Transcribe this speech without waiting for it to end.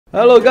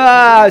Hello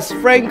guys,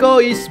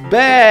 Franco is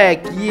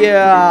back.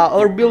 Yeah,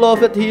 our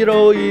beloved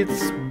hero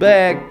is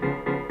back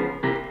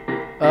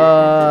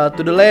to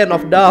the land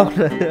of down.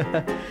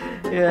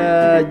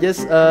 Yeah,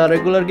 just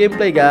regular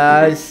gameplay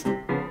guys.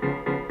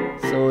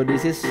 So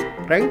this is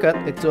ranked,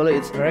 actually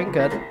it's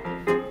ranked.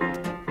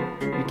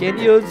 We can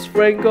use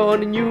Franco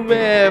on a new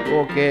map.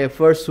 Okay,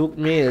 first hook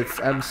miss.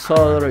 I'm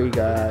sorry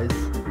guys.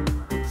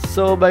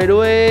 So by the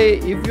way,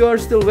 if you are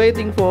still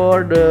waiting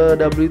for the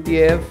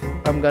WTF,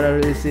 I'm gonna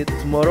release it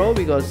tomorrow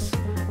because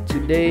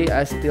today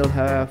I still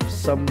have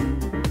some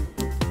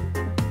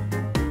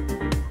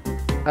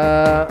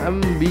I'm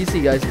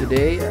busy guys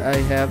today.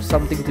 I have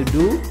something to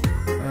do.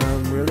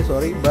 I'm really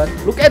sorry, but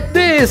look at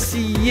this.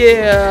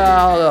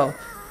 Yeah,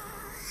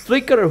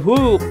 flicker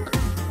hook.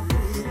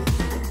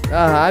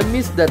 I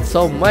miss that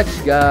so much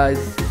guys.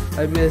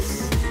 I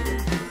miss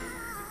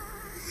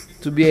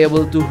to be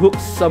able to hook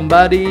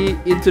somebody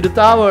into the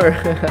tower.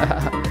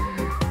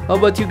 How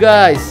about you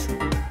guys?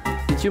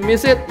 Did you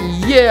miss it?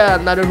 Yeah,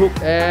 another hook,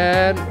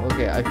 and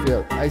okay, I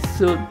feel I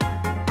should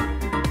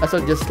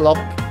just lock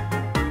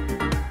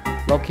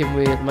him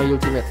with my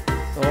ultimate.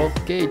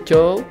 Okay,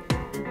 Cho.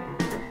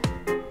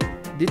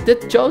 Did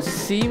that Cho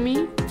see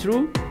me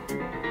through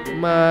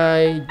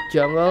my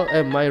jungle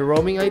and my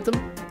roaming item?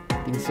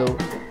 I think so.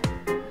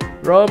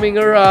 Roaming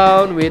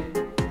around with.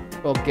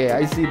 Okay,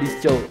 I see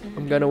this Cho.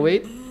 I'm gonna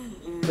wait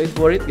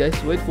for it guys,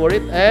 wait for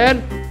it,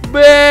 and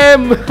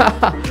bam.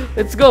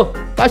 Let's go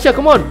Pasha,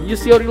 come on,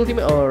 use your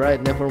ultimate.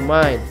 Alright, never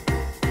mind.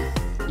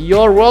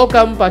 You're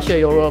welcome Pasha,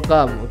 you're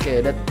welcome.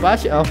 Okay, that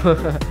Pasha.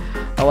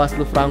 Awas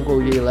lu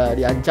Franco, gila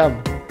diancam.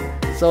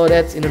 So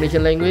that's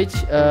Indonesian language.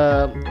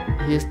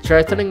 He's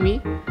threatening me,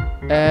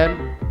 and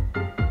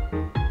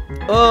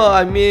oh,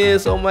 I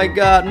miss. Oh my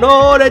god,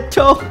 no, that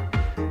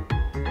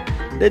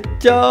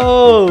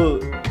Cho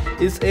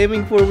is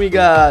aiming for me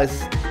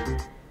guys.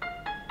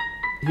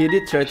 He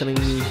did threatening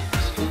me.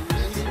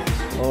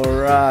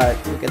 Alright,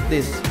 look at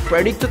this.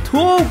 Predicted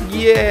hook,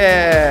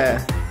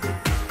 yeah.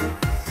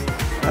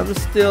 I'm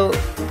still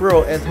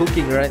pro at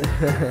hooking, right?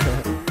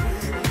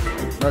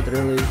 Not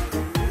really.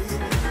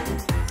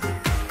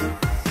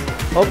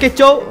 Okay,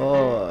 Cho.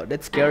 Oh,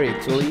 that's scary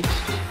actually.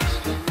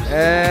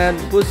 And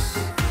push.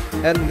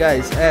 And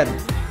guys, and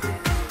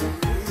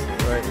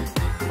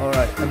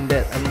alright, I'm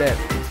dead.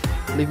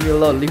 Leave me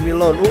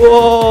alone.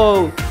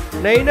 Whoa,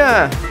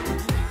 Naina.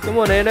 Come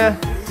on, Naina.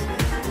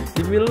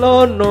 Leave me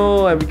alone.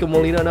 No, I become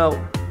Molina now.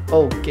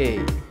 Okay.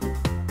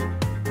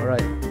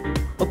 Alright.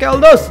 Okay,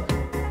 Aldos.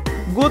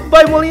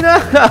 Goodbye, Molina.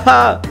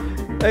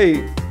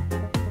 Hey.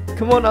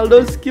 Come on,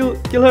 Aldos. Kill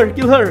her.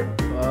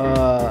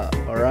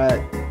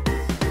 Alright.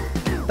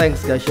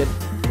 Thanks, Gashet.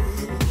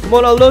 Come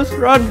on, Aldos.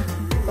 Run.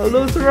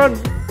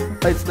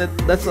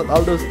 That's not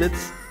Aldos.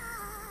 That's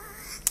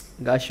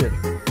Gashet.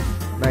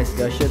 Nice,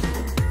 Gashet.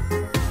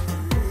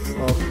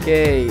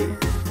 Okay.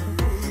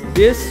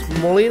 This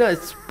Molina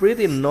is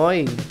pretty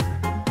annoying.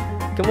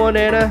 Come on,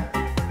 Anna.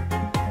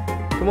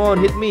 Come on,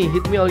 hit me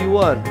all you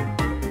want.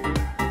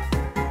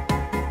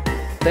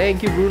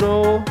 Thank you,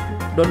 Bruno.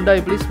 Don't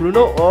die, please,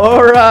 Bruno.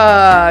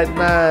 Alright,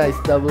 nice.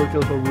 Double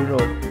kill for Bruno.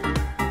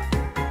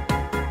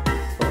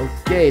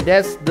 Okay,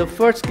 that's the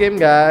first game,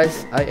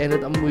 guys. I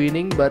ended up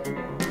winning, but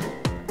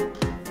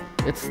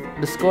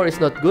the score is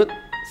not good.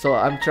 So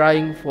I'm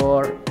trying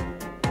for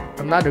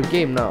another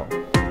game now.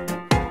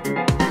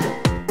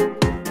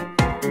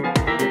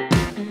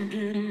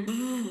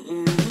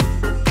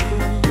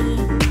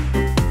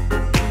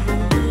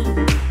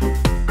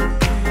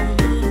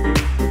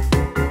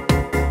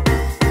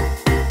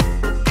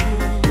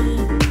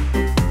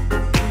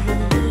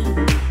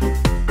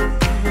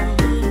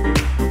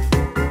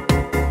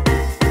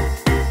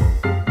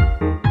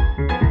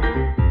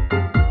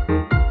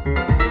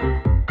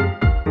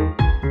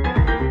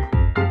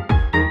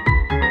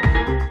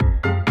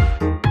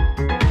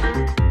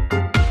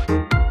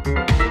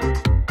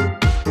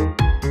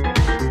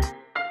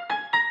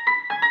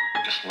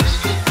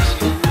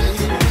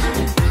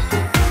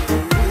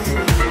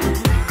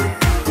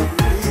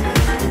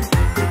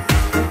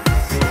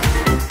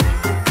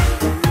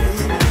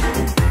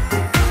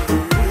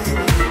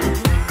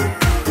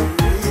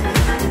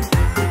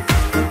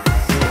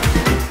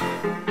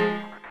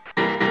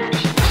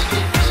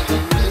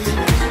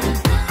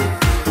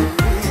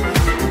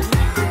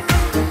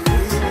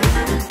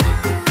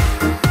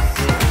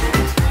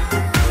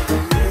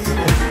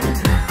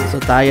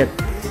 Tired.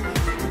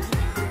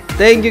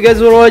 Thank you guys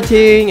for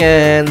watching,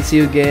 and see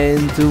you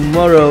again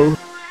tomorrow.